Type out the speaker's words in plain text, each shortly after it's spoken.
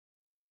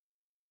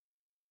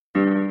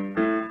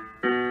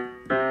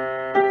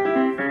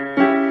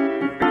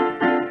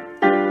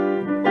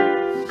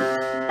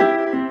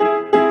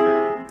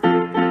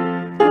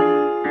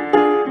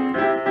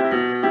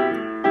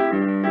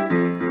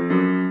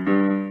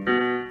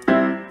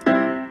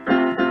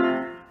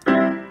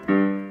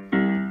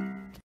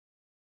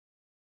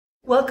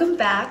Welcome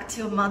back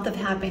to A Month of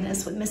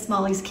Happiness with Miss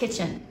Mollie's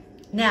Kitchen.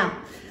 Now,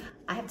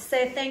 I have to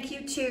say thank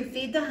you to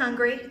Feed the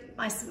Hungry,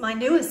 my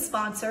newest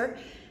sponsor,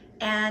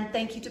 and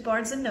thank you to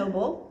Barnes &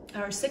 Noble,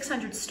 our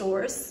 600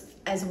 stores,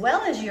 as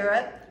well as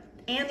Europe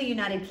and the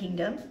United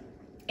Kingdom.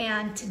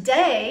 And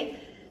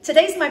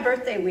today's my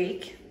birthday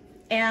week,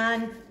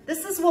 and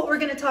this is what we're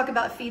going to talk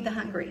about. Feed the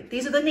Hungry.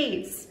 These are the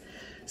needs.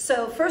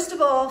 So first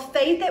of all,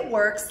 Faith at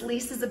Works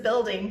leases a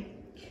building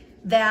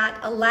that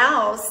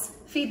allows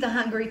Feed the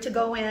Hungry to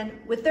go in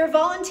with their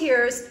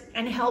volunteers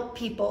and help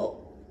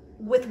people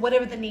with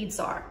whatever the needs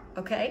are,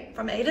 okay,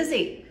 from A to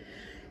Z.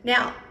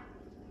 Now,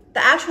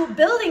 the actual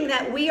building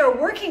that we are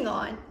working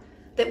on,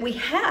 that we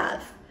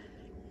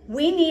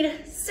need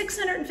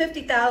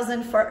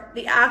 $650,000 for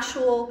the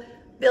actual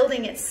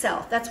building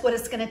itself. That's what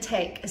it's going to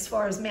take as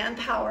far as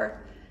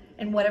manpower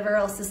and whatever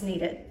else is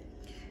needed.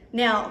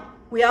 Now,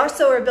 we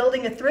also are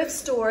building a thrift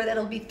store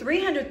that'll be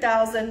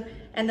 $300,000,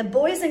 and the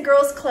Boys and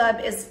Girls Club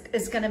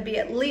is going to be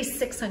at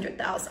least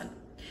 $600,000.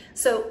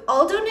 So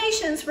all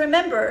donations,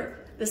 remember,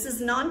 this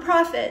is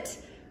nonprofit,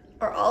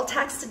 are all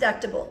tax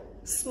deductible.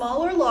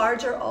 Small or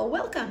large are all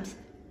welcomed.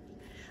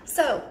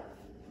 So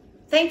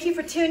thank you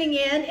for tuning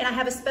in, and I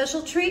have a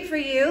special treat for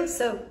you,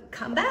 so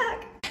come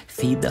back.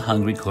 Feed the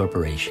Hungry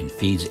Corporation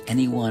feeds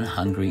anyone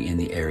hungry in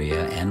the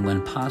area and,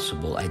 when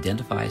possible,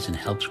 identifies and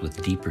helps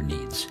with deeper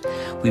needs.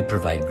 We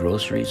provide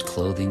groceries,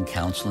 clothing,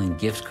 counseling,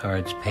 gift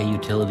cards, pay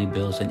utility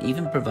bills, and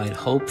even provide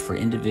hope for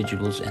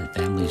individuals and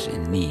families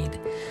in need.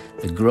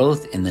 The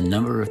growth in the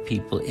number of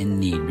people in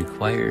need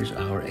requires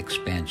our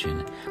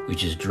expansion,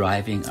 which is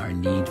driving our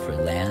need for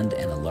land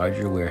and a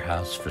larger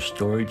warehouse for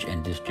storage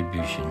and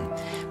distribution.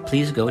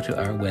 Please go to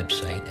our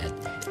website at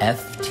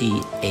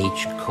fthcorp.org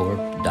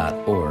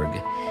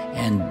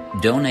and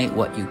donate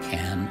what you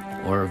can,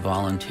 or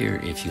volunteer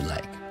if you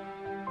like.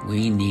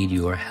 We need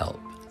your help.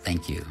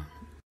 Thank you.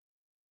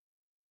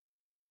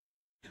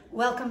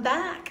 Welcome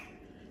back.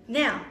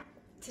 Now,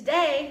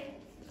 today,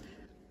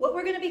 what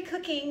we're going to be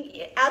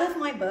cooking out of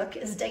my book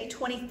is day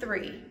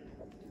 23.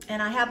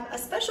 And I have a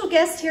special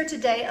guest here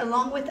today,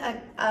 along with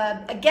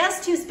a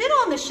guest who's been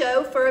on the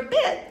show for a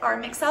bit, our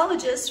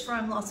mixologist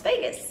from Las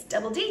Vegas,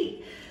 Double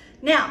D.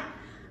 Now,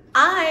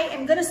 I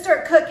am going to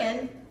start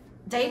cooking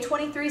day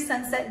 23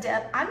 Sunset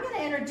Dip. I'm going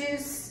to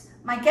introduce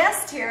my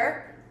guest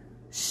here,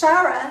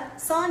 Shera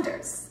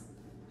Saunders.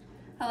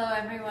 Hello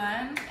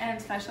everyone,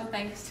 and special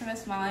thanks to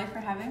Miss Mollie for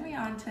having me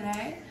on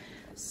today.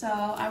 So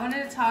I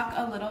wanted to talk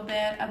a little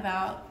bit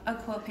about a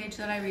quote page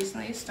that I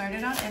recently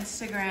started on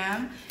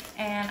Instagram,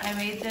 and I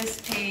made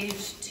this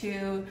page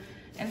to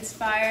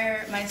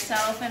inspire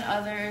myself and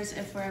others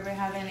if we're ever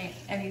having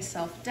any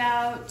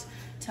self-doubt,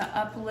 to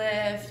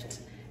uplift,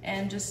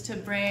 and just to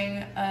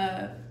bring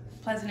a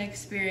pleasant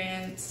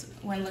experience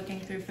when looking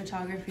through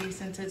photography,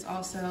 since it's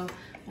also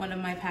one of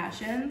my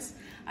passions.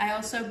 I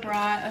also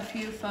brought a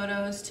few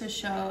photos to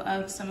show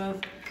of some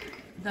of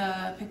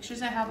the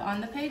pictures I have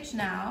on the page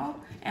now,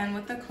 and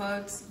with the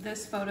quotes.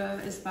 This photo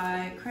is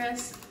by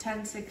Chris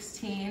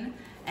 1016,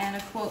 and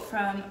a quote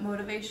from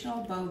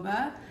Motivational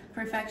Boba: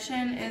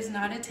 "Perfection is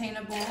not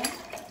attainable,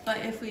 but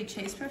if we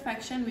chase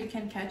perfection, we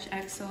can catch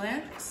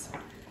excellence."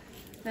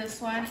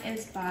 This one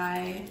is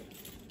by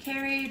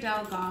Carrie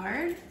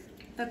Delgard.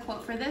 The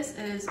quote for this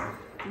is,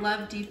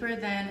 "Love deeper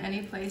than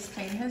any place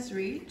pain has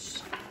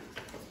reached."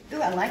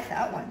 Ooh, I like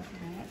that one.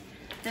 Okay.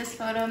 This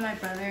photo my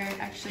brother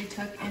actually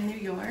took in New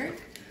York.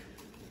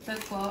 The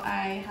quote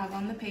I have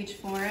on the page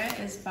for it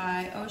is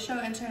by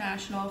Osho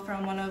International,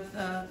 from one of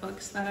the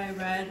books that I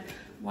read,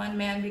 "One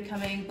Man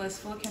Becoming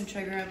Blissful Can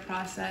Trigger a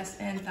Process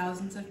in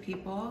Thousands of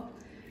People."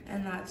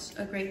 And that's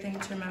a great thing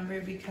to remember,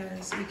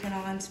 because we can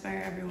all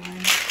inspire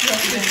everyone.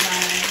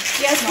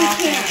 Yes, we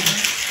can.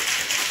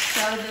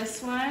 So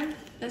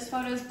this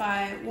photo is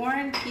by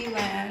Warren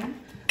Keelan,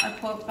 a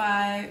quote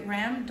by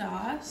Ram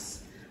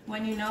Dass: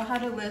 "When you know how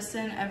to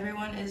listen,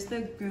 everyone is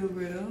the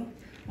guru."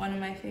 One of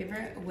my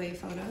favorite away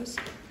photos.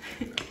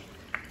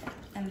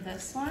 And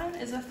this one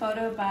is a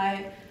photo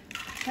by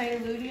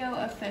Preludio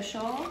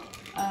Official,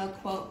 a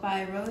quote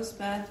by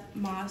Rosebeth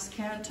Moss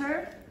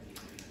Cantor: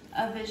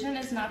 "A vision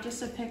is not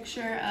just a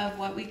picture of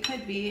what we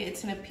could be,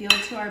 it's an appeal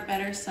to our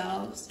better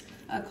selves,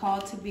 a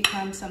call to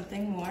become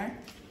something more."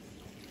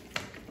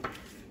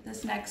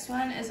 This next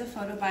one is a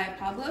photo by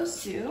Pablo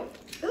Sue.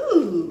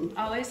 Ooh.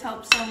 "Always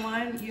help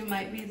someone, you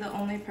might be the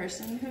only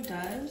person who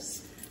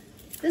does."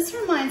 This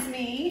reminds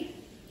me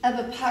of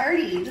a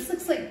party. This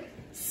looks like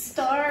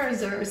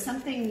stars or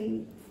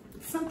something,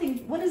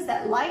 what is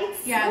that,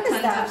 lights? Yeah, what is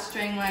tons that? of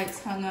string lights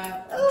hung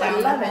up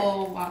Down the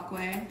whole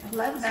walkway. I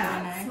love that.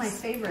 Really nice. It's my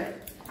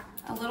favorite.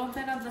 A little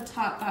bit of the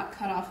top got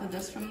cut off of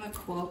this from the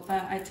quote,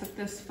 but I took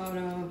this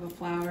photo of a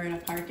flower in a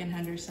park in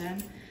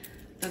Henderson.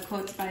 The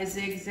quote's by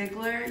Zig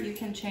Ziglar: "You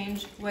can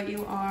change what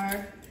you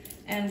are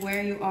and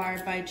where you are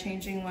by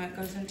changing what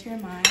goes into your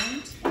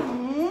mind."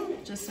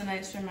 Mm-hmm. Just a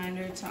nice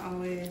reminder to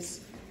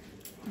always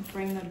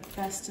bring the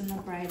best and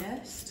the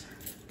brightest.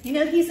 You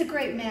know, he's a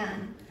great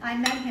man. I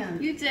met him.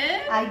 You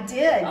did? I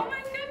did. Oh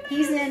my goodness.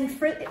 He's in,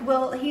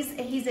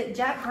 he's at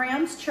Jack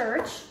Graham's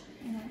church.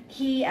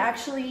 he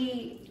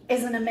actually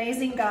is an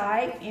amazing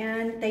guy,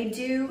 and they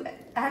do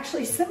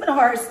actually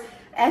seminars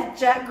at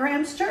Jack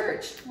Graham's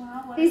church.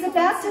 Wow, what He's a a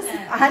Baptist.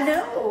 I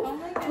know. Oh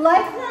my goodness.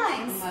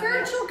 Lifeline,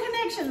 spiritual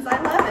connections.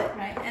 I love it.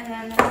 Right, and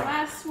then the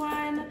last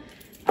one,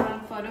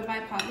 photo by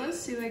Pablo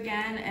Sue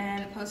again,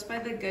 and post by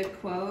The Good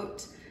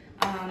Quote.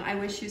 I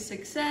wish you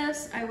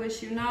success, I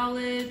wish you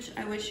knowledge,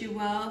 I wish you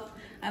wealth,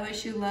 I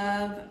wish you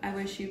love, I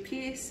wish you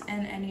peace,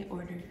 and any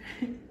order.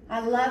 I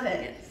love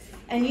it. Yes.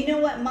 And you know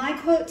what my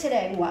quote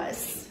today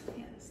was?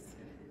 Yes.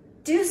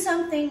 Do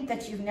something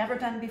that you've never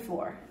done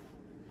before.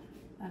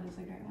 That is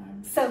a great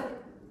one. So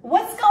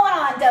what's going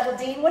on, Double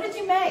Dean? What did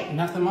you make?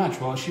 Nothing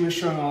much. Well, she was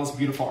showing all this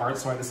beautiful art,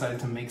 so I decided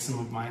to make some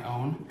of my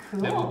own.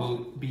 Cool. That will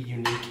be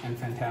unique and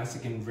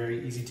fantastic and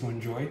very easy to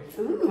enjoy.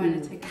 Ooh,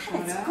 Going to take a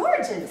photo. that's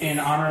gorgeous. In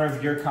honor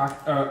of your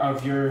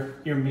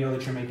your meal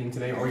that you're making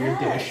today, or your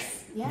dish,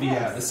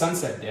 yes. the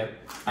sunset dip,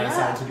 I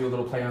decided to do a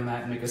little play on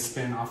that and make a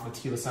spin off of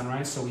tequila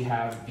sunrise. So we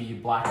have the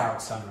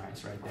Blackout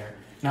sunrise right there.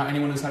 Now,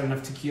 anyone who's had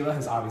enough tequila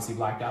has obviously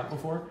blacked out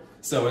before.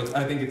 So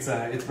I think it's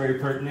very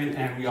pertinent,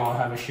 and we all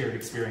have a shared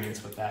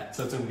experience with that.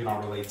 So it's something we can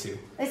all relate to.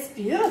 It's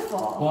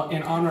beautiful. Well,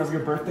 in honor of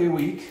your birthday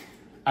week,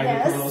 I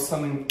did put a little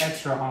something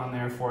extra on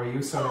there for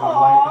you, so to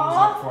light those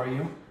up for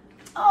you.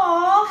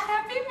 Aw,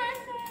 Happy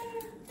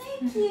birthday!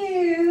 thank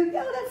you.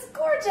 Oh, that's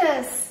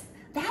gorgeous.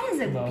 That is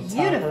a Little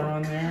beautiful topper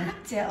on there.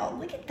 cocktail.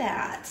 Look at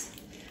that.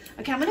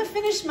 Okay, I'm gonna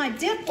finish my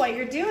dip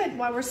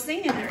while we're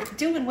singing or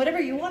doing whatever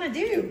you want to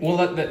do. We'll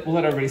let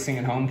everybody sing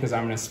at home because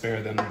I'm going to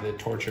spare them the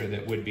torture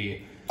that would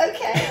be.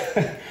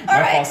 Okay.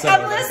 All right,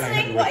 I'm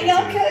listening. While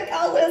y'all cook,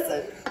 I'll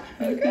listen.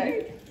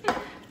 Okay.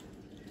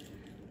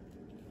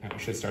 We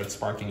should start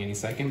sparking any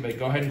second, but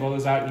go ahead and blow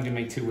those out, and you can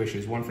make 2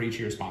 wishes, one for each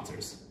of your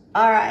sponsors.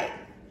 All right.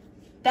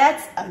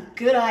 That's a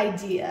good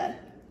idea.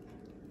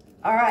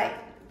 All right.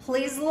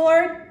 Please,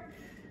 Lord,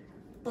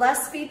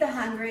 bless Feed the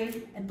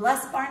Hungry and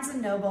bless Barnes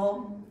and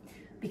Noble,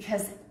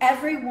 because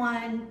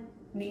everyone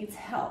needs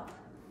help.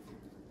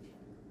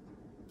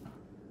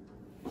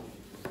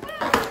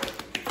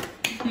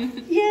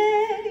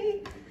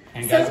 Yay!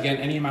 And guys, again,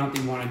 any amount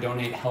that you want to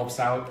donate helps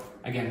out.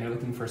 Again, they're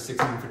looking for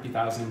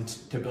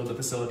 $650,000 to build a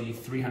facility,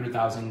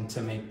 $300,000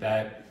 to make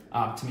that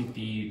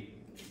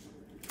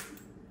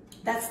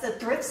That's the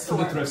thrift store.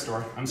 For the thrift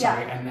store, I'm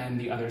sorry, and then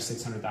the other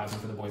 $600,000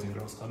 for the Boys and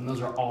Girls Club. And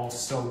those are all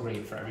so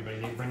great for everybody.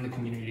 They bring the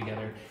community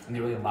together, and they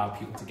really allow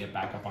people to get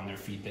back up on their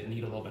feet that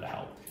need a little bit of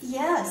help.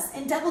 Yes,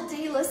 and Double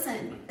D,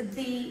 listen,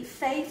 the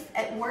Faith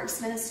at Works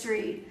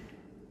Ministry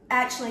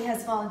actually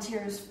has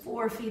volunteers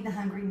for Feed the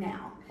Hungry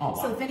now. Oh, wow.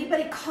 So if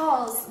anybody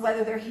calls,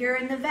 whether they're here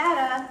in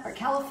Nevada or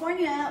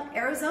California,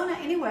 Arizona,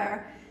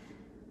 anywhere,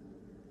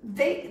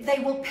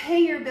 they will pay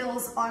your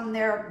bills on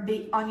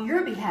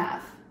your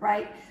behalf,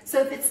 right?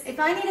 So if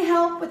I need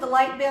help with the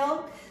light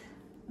bill,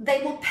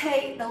 they will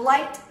pay the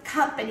light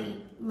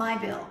company my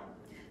bill.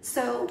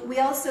 So we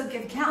also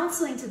give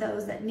counseling to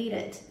those that need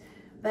it.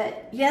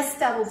 But yes,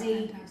 Double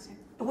D,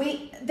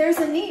 there's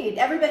a need.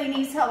 Everybody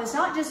needs help. It's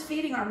not just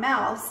feeding our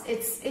mouths.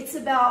 It's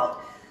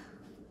about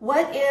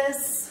what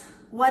is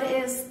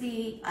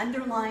the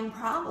underlying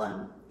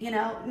problem, you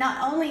know,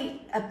 not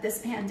only of this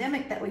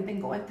pandemic that we've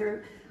been going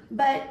through,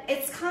 but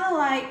it's kind of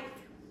like,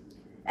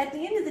 at the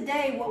end of the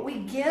day, what we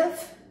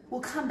give will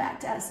come back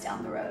to us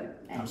down the road.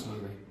 And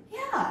absolutely.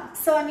 Yeah.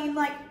 So, I mean,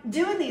 like,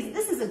 doing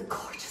this is a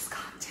gorgeous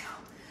cocktail.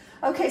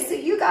 Okay, so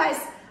you guys,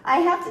 I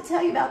have to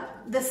tell you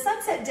about the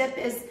sunset dip.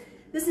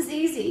 This is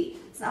easy.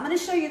 So I'm going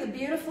to show you the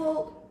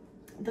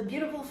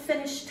beautiful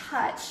finished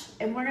touch,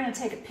 and we're going to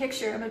take a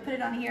picture. I'm going to put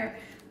it on here.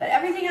 But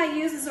everything I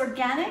use is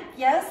organic,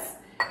 yes.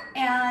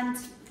 And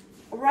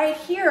right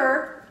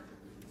here,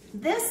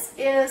 this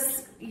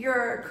is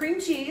your cream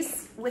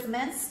cheese with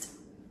minced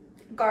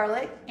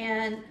garlic,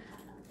 and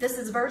this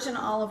is virgin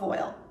olive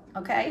oil,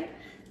 okay?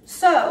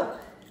 So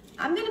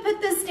I'm gonna put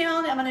this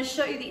down, and I'm gonna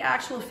show you the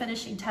actual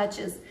finishing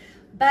touches,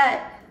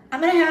 but I'm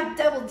gonna have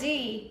Double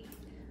D,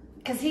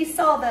 because he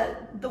saw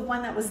the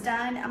one that was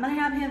done, I'm gonna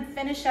have him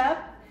finish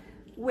up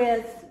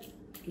with,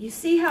 you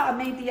see how I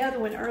made the other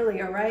one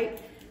earlier, right?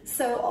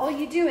 So all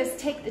you do is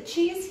take the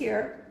cheese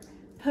here,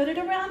 put it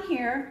around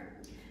here,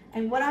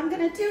 and what I'm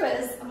gonna do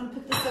is, I'm gonna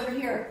put this over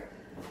here.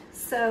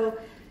 So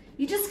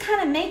you just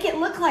kind of make it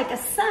look like a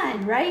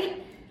sun,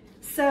 right?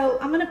 So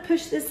I'm gonna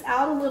push this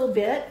out a little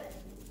bit,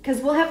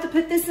 because we'll have to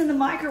put this in the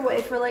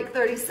microwave for like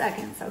 30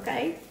 seconds,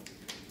 okay?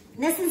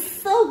 And this is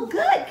so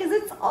good, because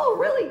it's all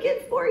really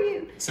good for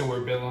you. So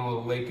we're building a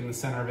little lake in the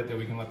center of it that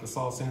we can let the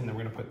salsa in, then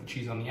we're gonna put the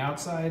cheese on the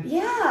outside.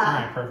 Yeah. All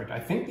right, perfect. I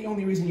think the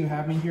only reason you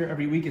have me here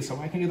every week is so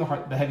I can do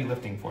the heavy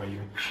lifting for you.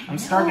 I'm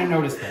starting to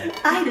notice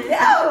that. I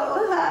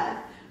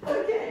know.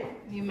 Okay.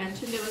 You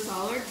mentioned it was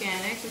all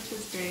organic, which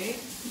is great.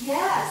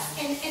 Yes,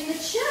 and the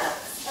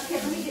chips.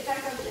 Okay, let me get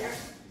back over there.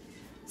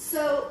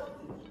 So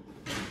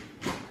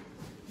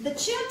the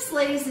chips,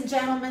 ladies and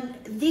gentlemen,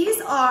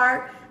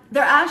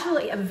 they're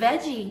actually a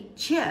veggie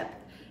chip.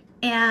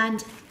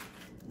 And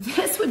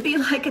this would be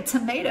like a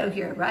tomato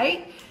here,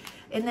 right?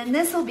 And then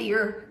this will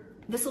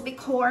be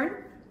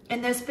corn,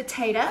 and there's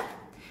potato.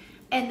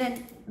 And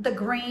then the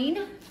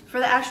green for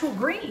the actual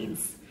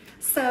greens.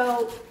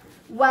 So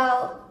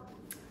while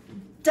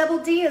Double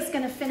D is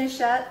gonna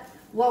finish up,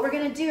 what we're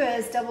gonna do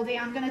is, Double D,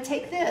 I'm gonna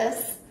take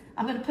this,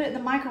 I'm gonna put it in the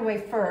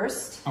microwave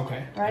first.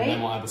 Okay. Right? And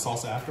then we'll add the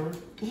salsa afterward?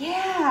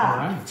 Yeah. All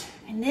right.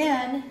 And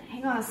then,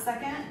 hang on a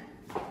second.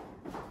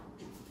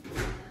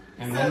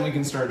 And then we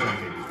can start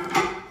drinking.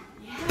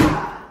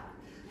 Yeah.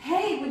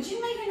 Hey, would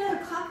you make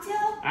another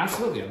cocktail?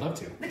 Absolutely, I'd love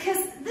to.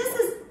 Because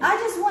I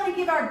just want to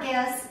give our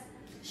guest,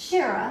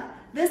 Shera,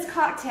 this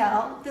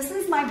cocktail. This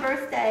is my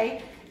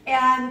birthday,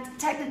 and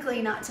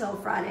technically not till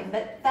Friday,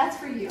 but that's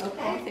for you,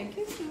 okay? Oh, thank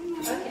you so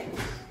much. Okay.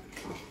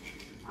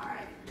 All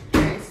right.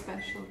 Very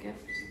special gift.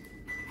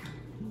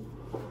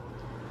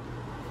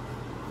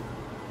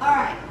 All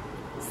right.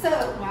 So,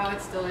 Wow,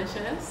 it's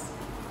delicious.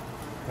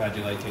 Glad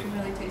you like it. You can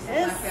really taste the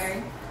Yes.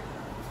 blackberry.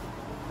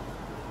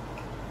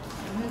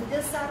 move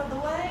this out of the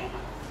way.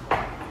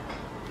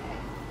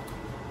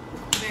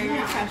 Very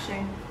Yeah.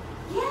 refreshing.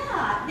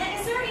 Yeah. Now,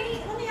 is there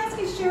any, let me ask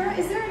you, Shera,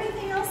 is there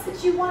anything else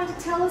that you wanted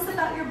to tell us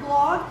about your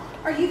blog?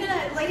 Are you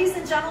gonna, ladies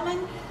and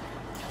gentlemen,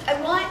 I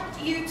want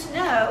you to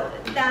know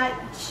that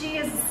she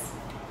is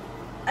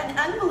an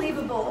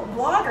unbelievable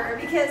blogger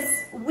because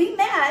we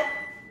met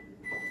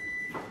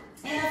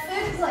in a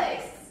food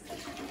place.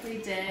 We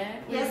did.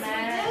 We Yes,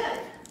 met we did.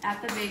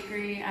 at the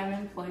bakery I'm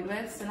employed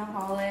with,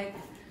 Cinnaholic.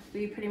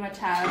 We pretty much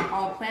have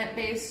all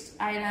plant-based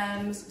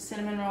items,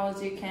 cinnamon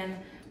rolls. You can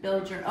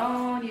build your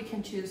own. You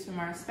can choose from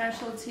our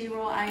specialty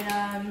roll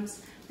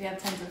items. We have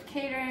tons of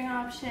catering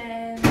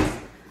options,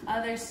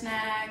 other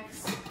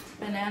snacks,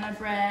 banana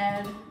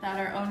bread that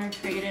our owner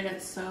created.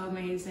 It's so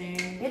amazing.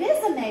 It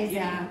is amazing.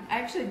 Yeah, I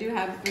actually do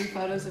have 3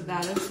 photos of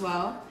that as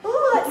well.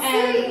 Ooh, let's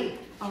And- see.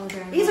 Oh,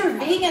 they're These are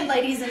amazing. vegan,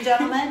 ladies and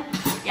gentlemen,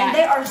 Yeah. and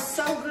they are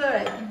so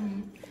good.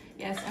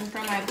 Yes, and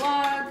from my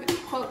blog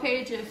quote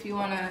page, if you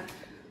want to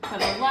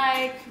put a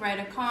like, write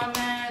a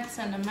comment,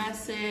 send a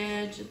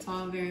message, it's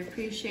all very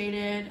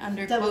appreciated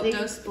under Double D.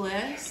 Quote Dose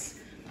Bliss.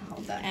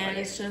 Hold that And for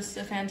you. it's just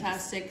a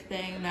fantastic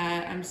thing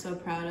that I'm so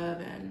proud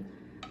of and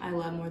I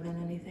love more than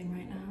anything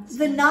right now. So,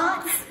 The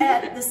knots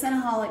at the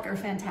Cinnaholic are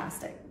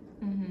fantastic.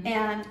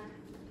 And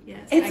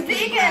yes, it's I can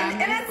vegan, grab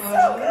and my it's so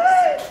photos.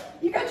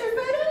 good. You got your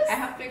photos? I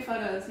have 3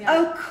 photos, yeah.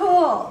 Oh,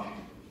 cool.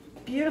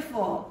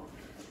 Beautiful.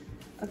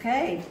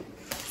 Okay.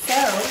 So,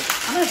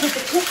 I'm going to put the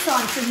clips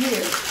on for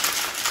you.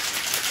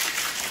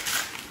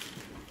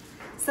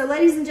 So,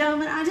 ladies and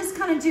gentlemen, I just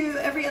kind of do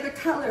every other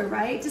color,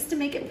 right? Just to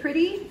make it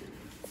pretty.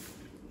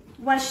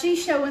 What she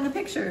showing the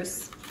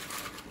pictures?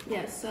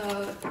 Yes,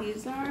 so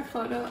these are a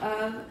photo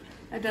of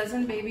a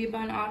dozen baby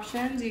bun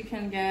options. You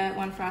can get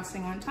one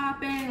frosting, one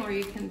topping, or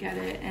you can get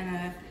it in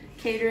a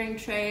catering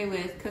tray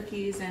with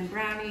cookies and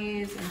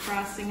brownies and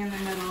frosting in the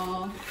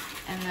middle.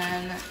 And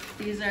then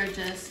these are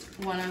just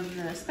one of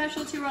the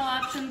specialty roll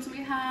options we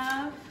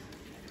have.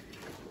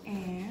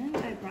 And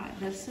I brought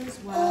this as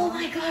well. Oh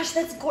my gosh,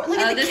 that's gorgeous. Look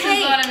at the This cake.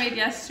 is what I made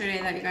yesterday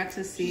that you got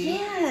to see.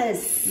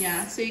 Yes.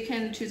 Yeah, so you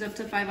can choose up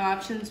to 5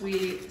 options.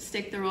 We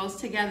stick the rolls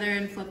together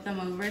and flip them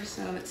over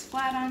so it's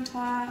flat on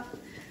top.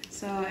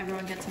 So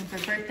everyone gets them for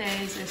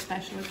birthdays or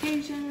special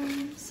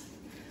occasions.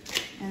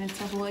 And it's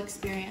a whole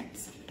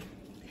experience.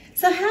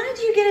 So how did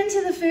you get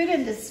into the food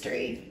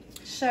industry,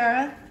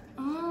 Shera?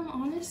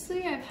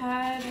 Honestly, I've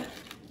had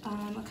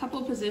a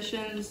couple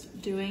positions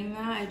doing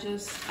that.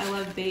 I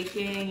love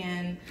baking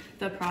and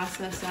the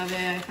process of it.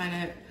 I find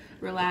it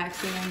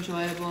relaxing,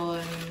 enjoyable,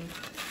 and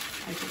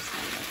I just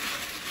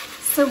love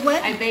So what?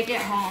 it. I bake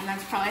at home.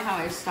 That's probably how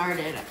I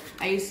started.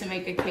 I used to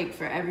make a cake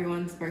for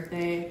everyone's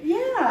birthday.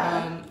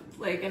 Yeah.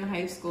 Like in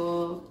high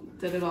school,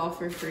 did it all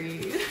for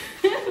free.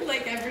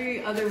 Like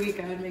every other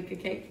week I would make a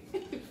cake.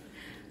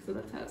 So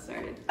that's how it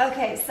started.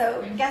 Okay,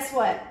 so guess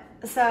what?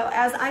 So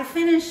as I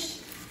finish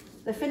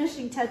the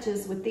finishing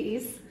touches with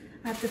these,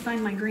 I have to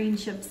find my green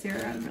chips here.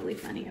 I'm really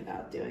funny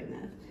about doing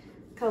the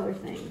color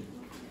thing.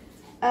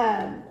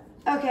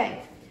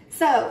 Okay,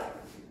 so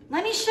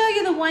let me show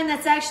you the one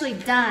that's actually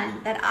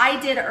done that I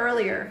did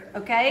earlier,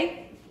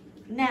 okay?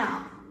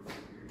 Now,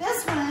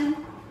 this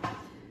one,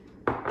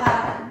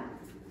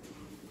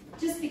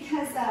 just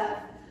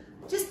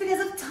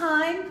because of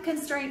time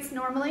constraints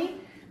normally.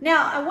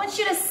 Now, I want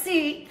you to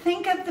see,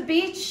 think of the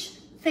beach,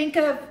 think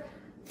of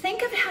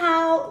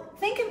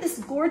this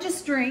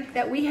gorgeous drink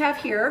that we have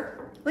here.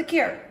 Look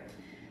here.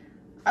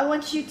 I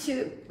want you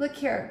to, look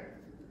here.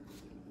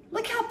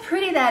 Look how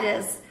pretty that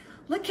is.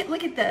 Look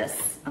at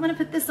this. I'm gonna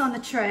put this on the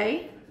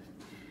tray.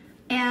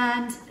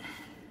 And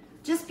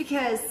just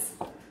because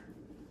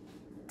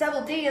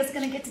Double D is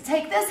gonna get to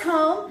take this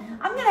home,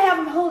 I'm gonna have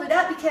him hold it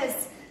up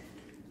because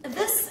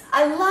this,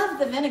 I love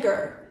the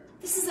vinegar.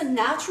 This is a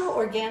natural,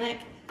 organic,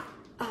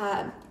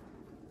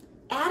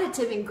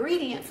 additive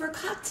ingredient for a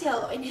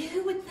cocktail, and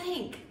who would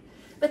think?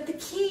 But the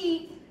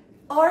key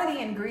are the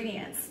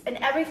ingredients and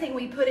everything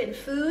we put in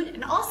food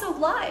and also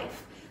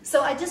life.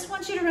 So I just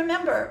want you to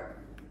remember,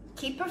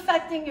 keep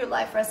perfecting your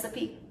life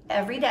recipe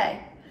every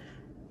day.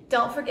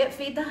 Don't forget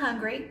Feed the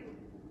Hungry,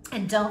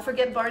 and don't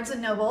forget Barnes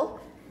and Noble.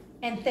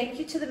 And thank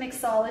you to the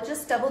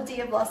Mixologist, Double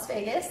D of Las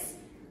Vegas.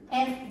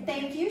 And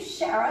thank you,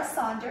 Shera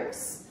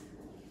Saunders,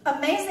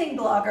 amazing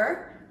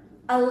blogger,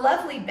 a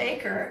lovely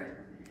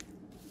baker,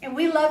 and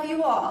we love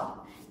you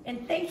all.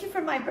 And thank you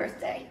for my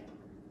birthday.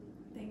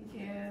 Thank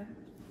you.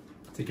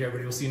 Take care,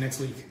 everybody. We'll see you next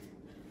week.